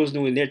 Because Marvel is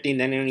doing their thing.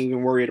 They're not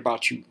even worried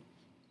about you.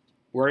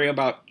 Worry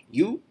about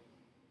you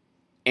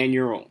and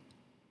your own.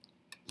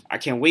 I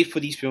can't wait for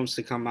these films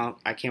to come out.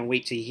 I can't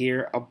wait to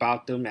hear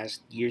about them as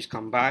years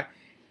come by.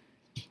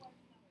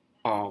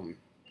 I'm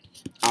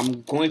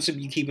going to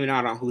be keeping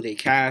out on who they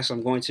cast.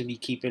 I'm going to be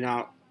keeping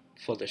out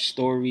for the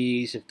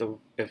stories, if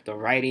the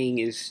writing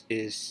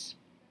is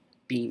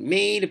being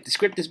made, if the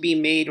script is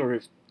being made, or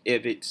if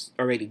it's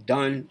already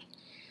done.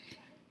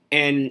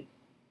 And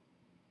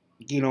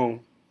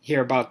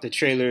hear about the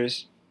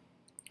trailers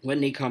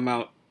when they come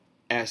out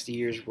as the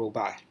years roll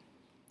by.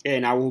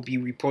 And I will be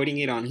reporting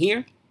it on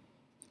here.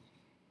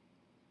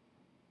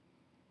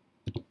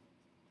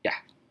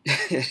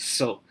 Yeah.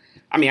 So,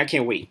 I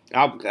can't wait.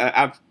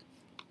 I've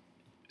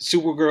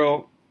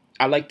Supergirl,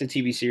 I like the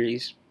TV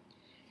series.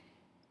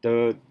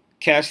 The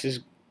cast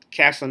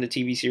on the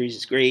TV series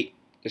is great.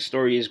 The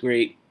story is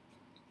great.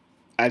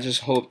 I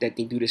just hope that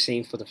they do the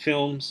same for the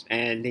films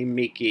and they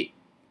make it,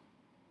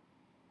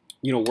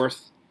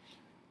 worth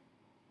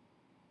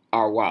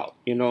our while.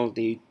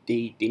 They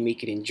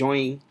make it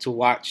enjoying to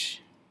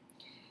watch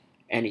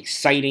and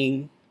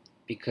exciting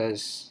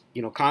because,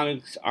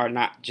 comics are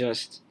not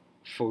just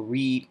for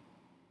read.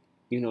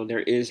 There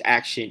is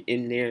action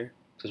in there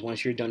because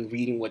once you're done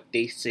reading what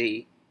they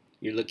say,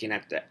 you're looking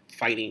at that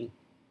fighting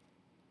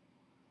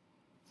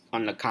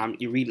on the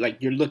comic.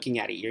 You're looking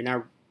at it. You're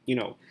not,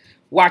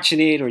 watching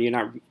it or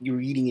you're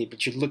reading it,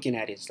 but you're looking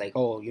at it. It's like,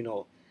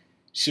 oh,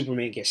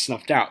 Superman gets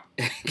snuffed out,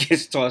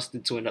 gets tossed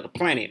into another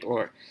planet,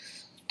 or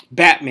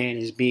Batman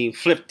is being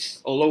flipped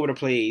all over the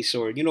place,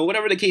 or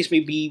whatever the case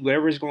may be,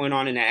 whatever is going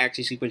on in that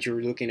action sequence,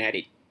 you're looking at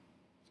it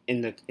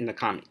in the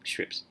comic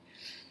strips.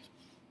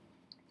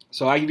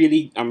 So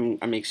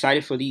I'm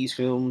excited for these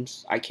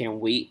films. I can't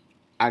wait.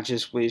 I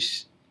just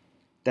wish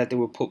that they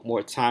would put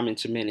more time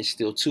into Man of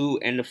Steel 2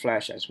 and The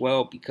Flash as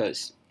well,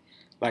 because,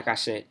 like I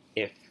said,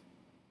 if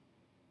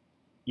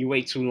you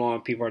wait too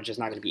long, people are just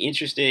not going to be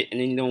interested, and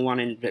then you don't want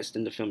to invest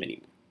in the film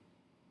anymore,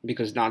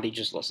 because now they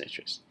just lost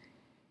interest,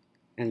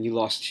 and you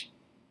lost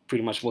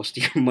pretty much most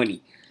of your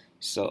money.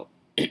 So,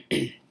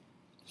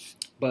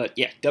 but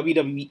yeah,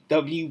 WB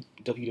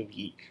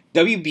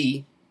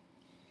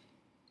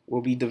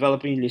will be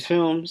developing these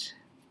films.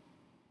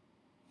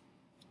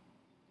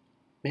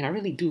 Man, I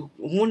really do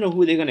wonder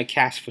who they're going to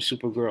cast for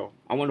Supergirl.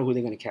 I wonder who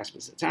they're going to cast for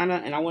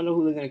Zatanna, and I wonder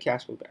who they're going to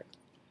cast for Batgirl.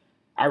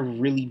 I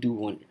really do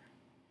wonder.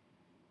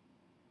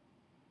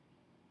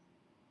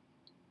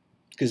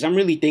 Because I'm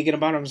really thinking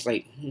about it. I was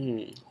like,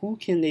 who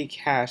can they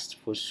cast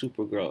for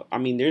Supergirl? I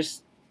mean,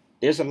 there's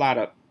a lot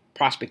of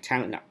prospect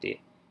talent out there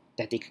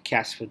that they could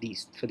cast for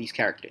these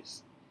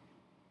characters.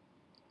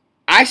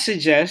 I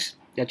suggest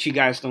that you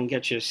guys don't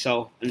get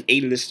yourself an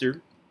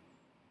A-lister.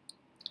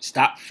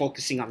 Stop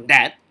focusing on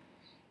that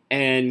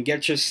and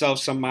get yourself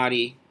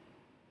somebody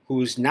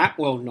who's not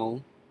well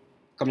known.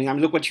 I mean,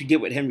 look what you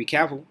did with Henry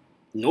Cavill.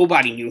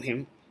 Nobody knew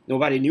him.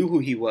 Nobody knew who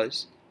he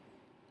was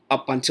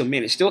up until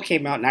Man. It still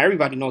came out. Now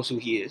everybody knows who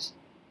he is.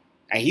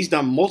 And he's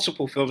done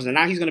multiple films, and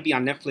now he's going to be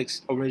on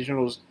Netflix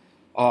originals.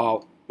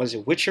 Was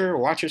it Witcher or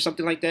Watcher,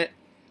 something like that?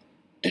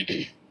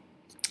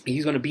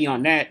 He's going to be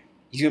on that.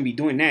 He's going to be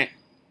doing that.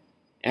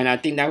 And I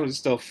think that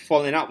was the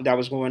falling out that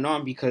was going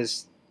on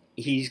because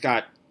he's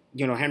got,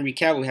 Henry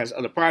Cavill has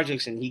other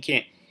projects and he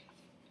can't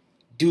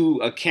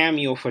do a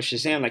cameo for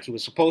Shazam like he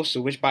was supposed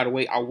to, which, by the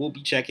way, I will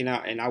be checking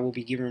out and I will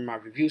be giving him my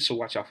review, so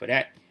watch out for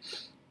that.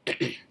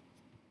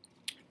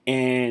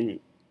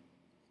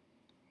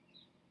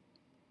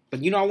 But,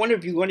 I wonder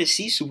if you're going to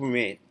see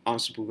Superman on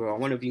Supegirl. I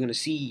wonder if you're going to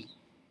see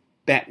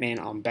Batman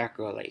on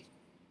Batgirl. Like,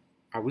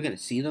 are we going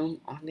to see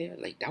them on there?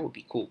 Like, that would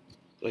be cool.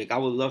 Like, I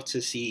would love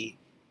to see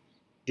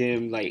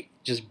them, like,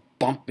 just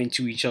bump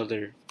into each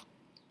other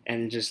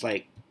and just,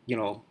 like,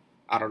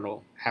 I don't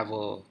know, have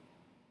a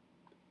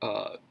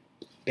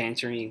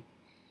bantering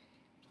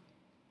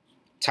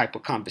type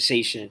of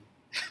conversation.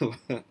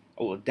 I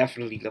would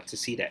definitely love to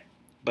see that.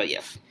 But,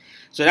 yeah.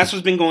 So, that's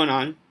what's been going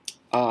on.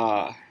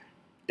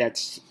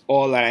 That's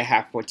all that I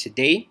have for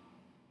today.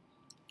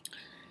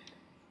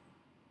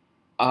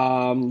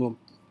 We'll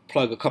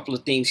plug a couple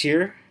of things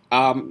here.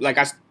 Like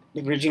I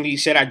originally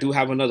said, I do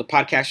have another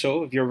podcast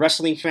show. If you're a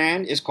wrestling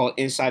fan, it's called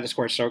Inside the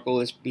Square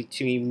Circle. It's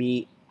between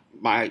me,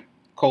 my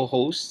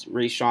co-host,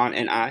 Ray Sean,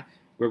 and I,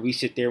 where we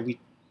sit there, we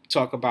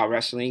talk about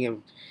wrestling,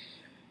 and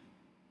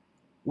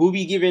we'll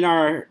be giving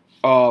our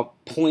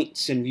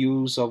points and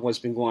views of what's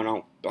been going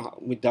on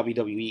with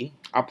WWE.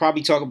 I'll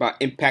probably talk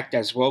about Impact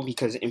as well,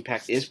 because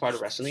Impact is part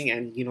of wrestling,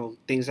 and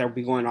things that will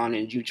be going on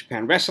in New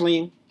Japan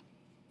Wrestling.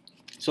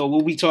 So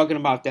we'll be talking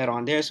about that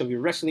on there. So if you're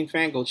a wrestling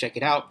fan, go check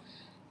it out.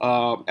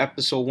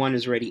 Episode 1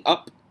 is already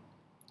up,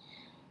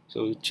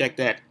 so check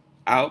that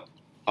out.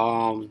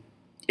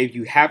 If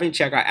you haven't,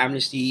 check out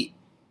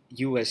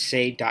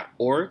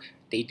AmnestyUSA.org.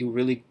 They do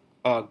really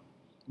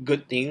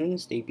good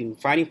things. They've been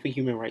fighting for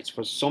human rights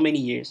for so many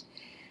years.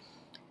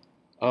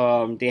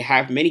 They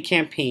have many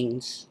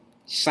campaigns.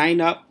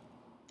 Sign up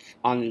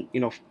on,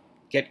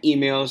 get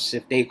emails.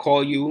 If they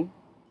call you,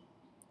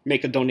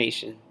 make a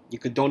donation. You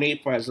could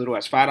donate for as little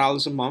as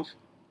 $5 a month.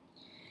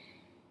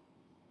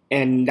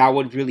 And that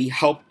would really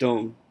help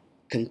them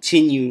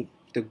continue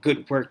the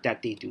good work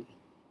that they do.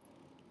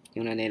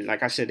 And then,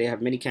 like I said, they have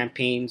many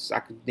campaigns. I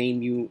could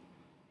name you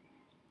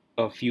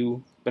a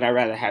few, but I'd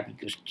rather have you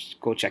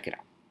just go check it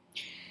out.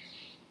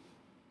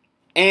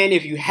 And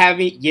if you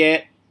haven't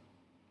yet,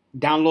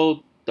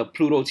 download the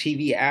Pluto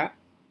TV app.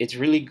 It's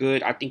really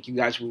good. I think you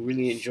guys will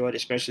really enjoy it,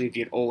 especially if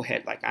you're an old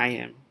head like I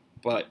am.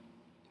 But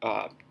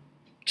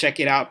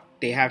check it out.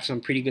 They have some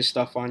pretty good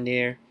stuff on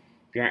there.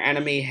 If you're an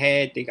anime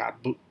head, they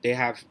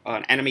have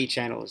anime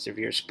channels. If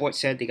you're a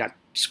sports head, they got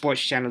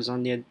sports channels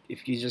on there.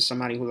 If you're just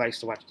somebody who likes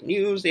to watch the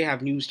news, they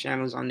have news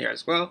channels on there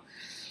as well.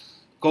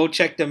 Go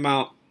check them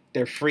out.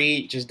 They're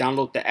free. Just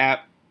download the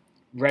app,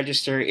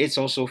 register. It's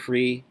also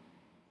free,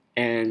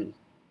 and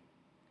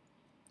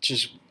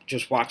just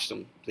watch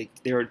them. Like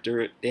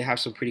they have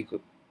some pretty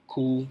good,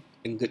 cool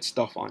and good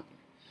stuff on.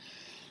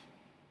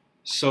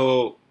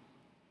 So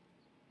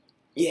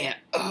yeah,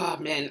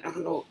 man, I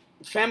don't know.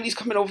 Family's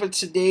coming over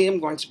today.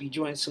 I'm going to be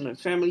enjoying some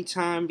family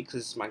time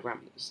because my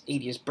grandmother's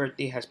 80th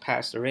birthday has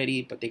passed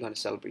already, but they're going to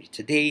celebrate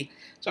today.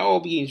 So I'll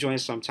be enjoying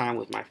some time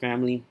with my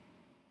family.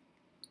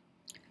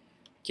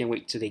 Can't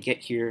wait till they get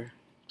here.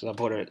 So I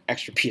bought an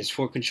extra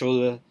PS4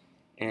 controller,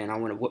 and I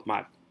want to whip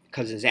my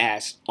cousin's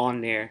ass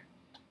on there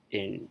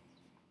in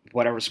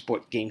whatever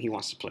sport game he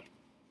wants to play.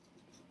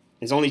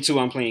 There's only 2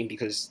 I'm playing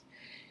because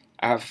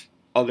I have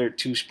other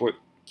 2 sport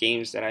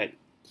games that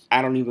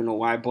I don't even know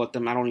why I bought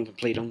them. I don't even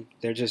play them.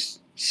 They're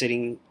just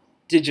sitting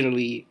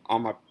digitally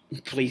on my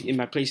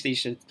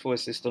PlayStation 4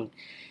 system,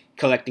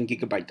 collecting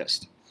gigabyte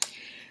dust.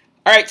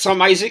 All right, so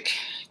I'm Isaac,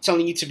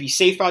 telling you to be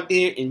safe out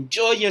there.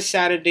 Enjoy your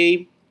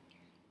Saturday,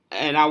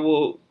 and I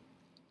will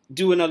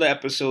do another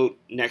episode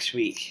next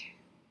week.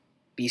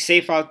 Be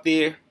safe out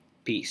there.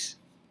 Peace.